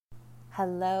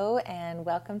Hello and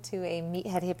welcome to a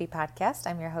Meathead Hippie podcast.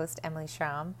 I'm your host, Emily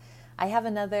Schramm. I have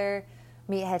another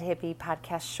Meathead Hippie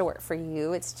podcast short for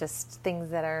you. It's just things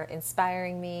that are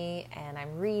inspiring me and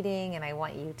I'm reading and I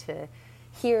want you to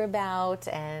hear about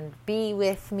and be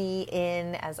with me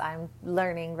in as I'm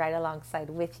learning right alongside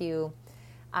with you.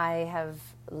 I have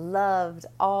loved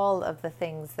all of the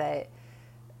things that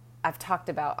I've talked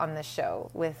about on the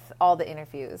show with all the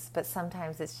interviews, but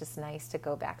sometimes it's just nice to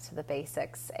go back to the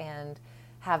basics and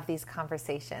have these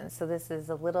conversations. So this is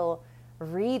a little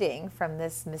reading from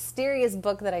this mysterious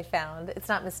book that I found. It's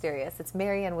not mysterious. It's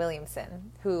Marianne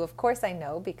Williamson, who of course I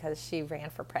know because she ran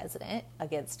for president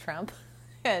against Trump.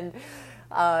 And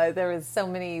there was so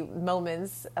many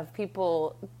moments of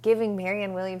people giving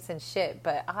Marianne Williamson shit,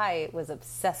 but I was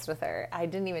obsessed with her. I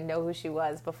didn't even know who she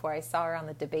was before I saw her on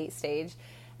the debate stage.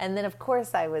 And then, of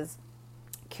course, I was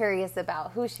curious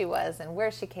about who she was and where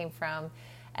she came from.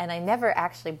 And I never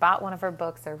actually bought one of her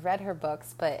books or read her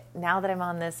books. But now that I'm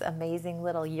on this amazing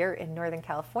little yurt in Northern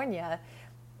California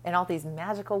and all these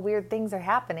magical, weird things are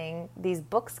happening, these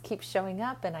books keep showing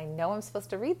up. And I know I'm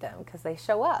supposed to read them because they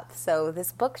show up. So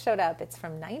this book showed up. It's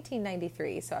from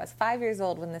 1993. So I was 5 years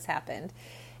old when this happened.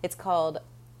 It's called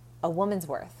A Woman's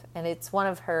Worth. And it's one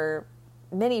of her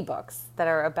many books that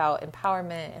are about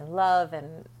empowerment and love,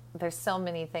 and there's so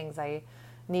many things I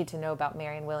need to know about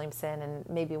Marianne Williamson, and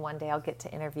maybe one day I'll get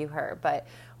to interview her. But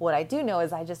what I do know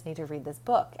is I just need to read this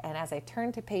book, and as I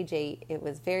turned to page 8, it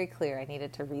was very clear I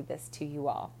needed to read this to you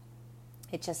all.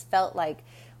 It just felt like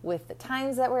with the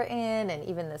times that we're in, and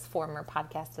even this former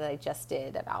podcast that I just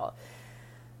did about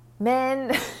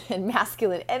men and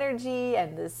masculine energy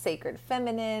and the sacred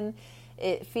feminine,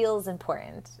 it feels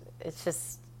important. It's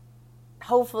just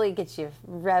hopefully gets you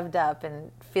revved up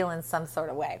and feeling some sort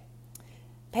of way.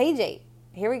 Page 8,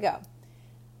 here we go.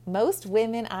 Most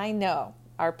women I know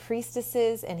are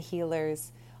priestesses and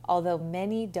healers, although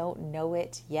many don't know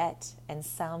it yet and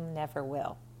some never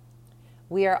will.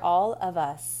 We are all of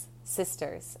us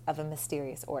sisters of a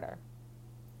mysterious order.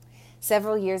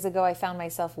 Several years ago, I found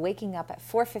myself waking up at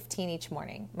 4:15 each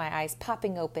morning, my eyes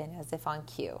popping open as if on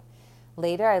cue.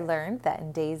 Later, I learned that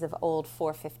in days of old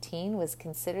 4:15 was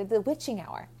considered the witching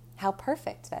hour. How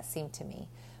perfect that seemed to me.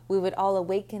 We would all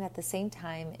awaken at the same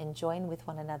time and join with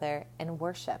one another and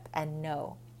worship and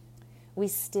know. We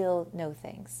still know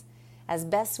things. As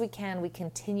best we can, we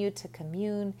continue to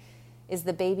commune. Is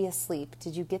the baby asleep?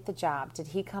 Did you get the job? Did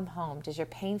he come home? Does your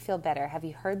pain feel better? Have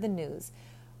you heard the news?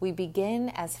 We begin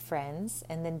as friends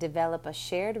and then develop a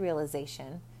shared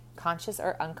realization, conscious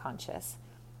or unconscious,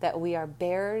 that we are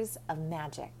bearers of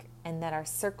magic and that our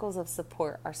circles of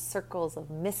support are circles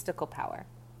of mystical power.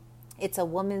 It's a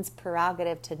woman's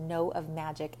prerogative to know of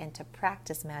magic and to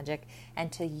practice magic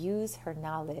and to use her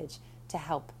knowledge to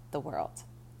help the world.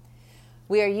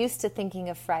 We are used to thinking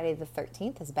of Friday the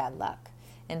 13th as bad luck.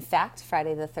 In fact,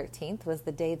 Friday the 13th was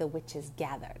the day the witches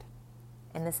gathered.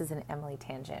 And this is an Emily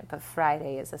tangent, but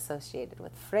Friday is associated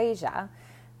with Freyja,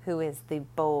 who is the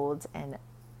bold and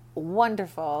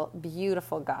wonderful,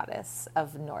 beautiful goddess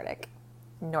of Nordic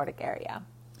area.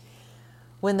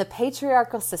 When the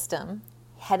patriarchal system,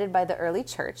 headed by the early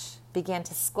church, began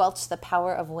to squelch the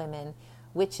power of women,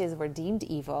 witches were deemed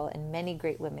evil and many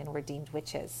great women were deemed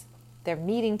witches. Their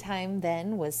meeting time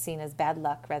then was seen as bad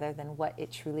luck rather than what it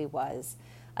truly was,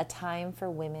 a time for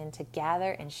women to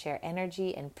gather and share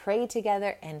energy and pray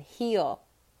together and heal.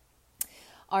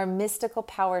 Our mystical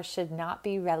power should not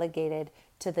be relegated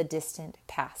to the distant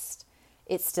past.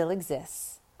 It still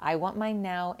exists. I want mine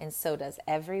now, and so does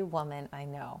every woman I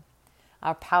know.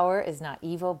 Our power is not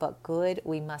evil, but good.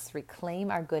 We must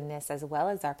reclaim our goodness as well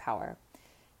as our power.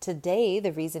 Today,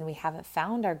 the reason we haven't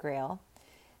found our grail,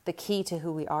 the key to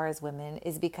who we are as women,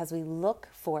 is because we look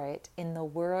for it in the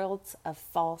worlds of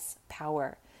false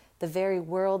power, the very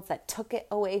worlds that took it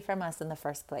away from us in the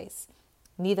first place.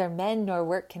 Neither men nor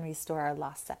work can restore our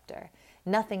lost scepter.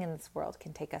 Nothing in this world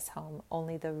can take us home.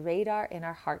 Only the radar in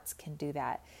our hearts can do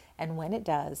that. And when it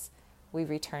does, we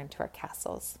return to our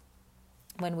castles.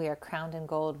 When we are crowned in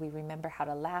gold, we remember how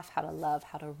to laugh, how to love,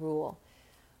 how to rule.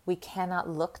 We cannot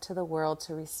look to the world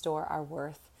to restore our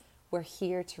worth. We're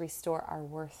here to restore our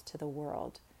worth to the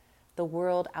world. The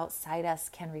world outside us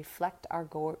can reflect our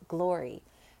glory,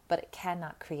 but it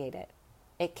cannot create it.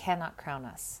 It cannot crown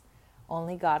us.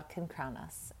 Only God can crown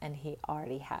us, and He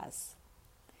already has.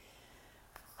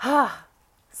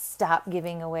 Stop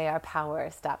giving away our power.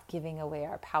 Stop giving away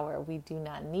our power. We do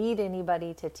not need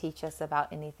anybody to teach us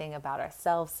about anything about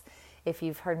ourselves. If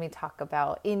you've heard me talk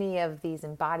about any of these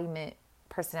embodiment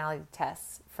personality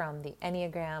tests, from the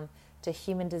Enneagram to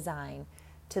human design,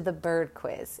 to the bird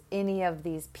quiz, any of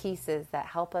these pieces that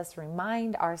help us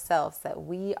remind ourselves that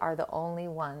we are the only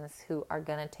ones who are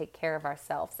going to take care of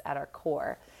ourselves at our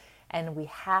core. And we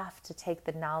have to take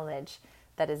the knowledge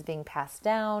that is being passed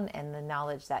down and the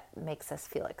knowledge that makes us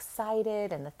feel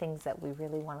excited and the things that we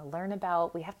really want to learn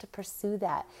about. We have to pursue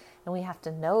that, and we have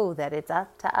to know that it's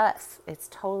up to us. It's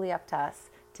totally up to us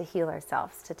to heal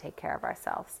ourselves, to take care of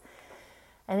ourselves.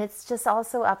 And it's just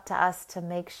also up to us to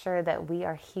make sure that we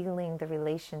are healing the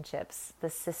relationships, the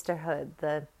sisterhood,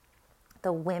 the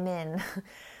women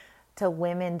to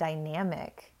women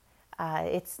dynamic.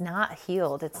 It's not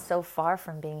healed. It's so far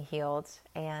from being healed.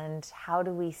 And how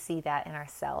do we see that in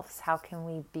ourselves? How can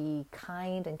we be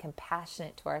kind and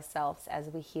compassionate to ourselves as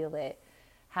we heal it?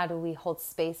 How do we hold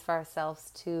space for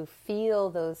ourselves to feel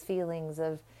those feelings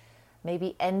of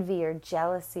maybe envy or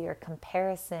jealousy or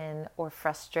comparison or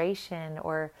frustration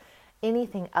or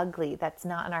anything ugly that's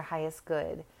not in our highest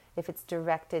good? If it's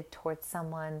directed towards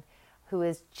someone who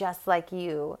is just like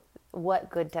you, what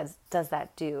good does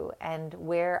that do? And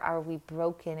where are we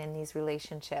broken in these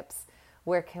relationships?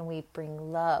 Where can we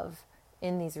bring love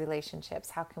in these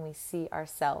relationships? How can we see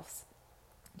ourselves?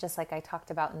 Just like I talked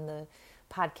about in the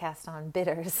podcast on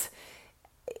bitters,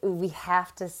 we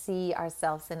have to see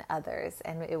ourselves in others,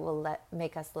 and it will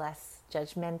make us less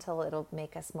judgmental. It'll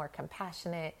make us more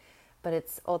compassionate. But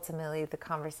it's ultimately the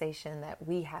conversation that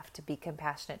we have to be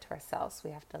compassionate to ourselves.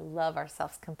 We have to love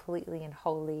ourselves completely and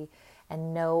wholly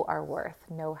and know our worth,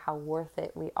 know how worth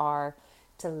it we are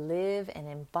to live and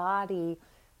embody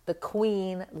the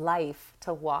queen life,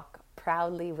 to walk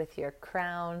proudly with your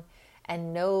crown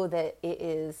and know that it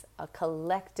is a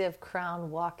collective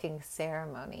crown walking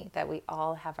ceremony, that we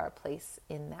all have our place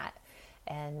in that.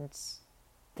 And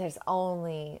there's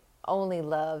only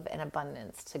love and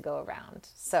abundance to go around.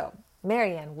 So,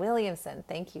 Marianne Williamson,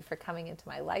 thank you for coming into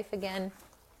my life again.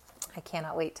 I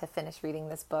cannot wait to finish reading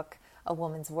this book, A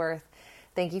Woman's Worth.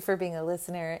 Thank you for being a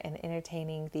listener and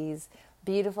entertaining these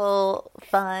beautiful,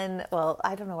 fun,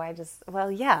 I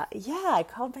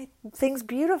called my things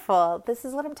beautiful. This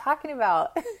is what I'm talking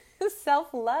about.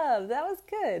 Self-love. That was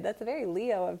good. That's very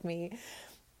Leo of me.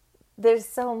 There's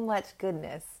so much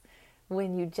goodness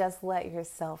when you just let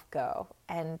yourself go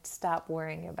and stop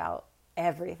worrying about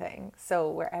everything.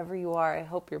 So wherever you are, I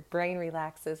hope your brain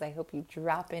relaxes. I hope you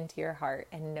drop into your heart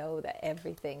and know that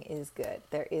everything is good.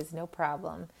 There is no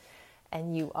problem,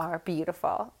 and you are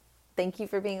beautiful. Thank you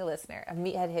for being a listener of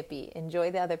Meathead Hippie.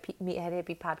 Enjoy the other Meathead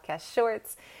Hippie podcast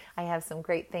shorts. I have some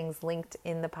great things linked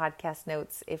in the podcast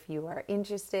notes if you are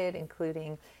interested,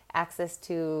 including access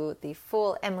to the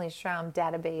full Emily Schramm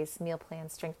database, meal plan,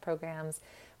 strength programs,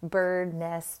 bird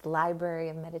nest library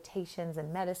of meditations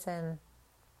and medicine,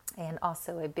 and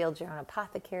also a build your own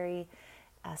apothecary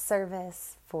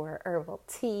service for herbal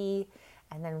tea.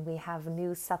 And then we have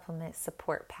new supplement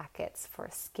support packets for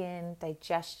skin,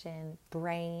 digestion,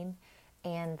 brain,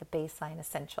 and the baseline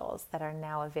essentials that are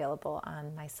now available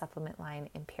on my supplement line,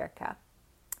 Empirica.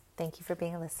 Thank you for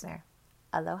being a listener.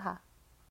 Aloha.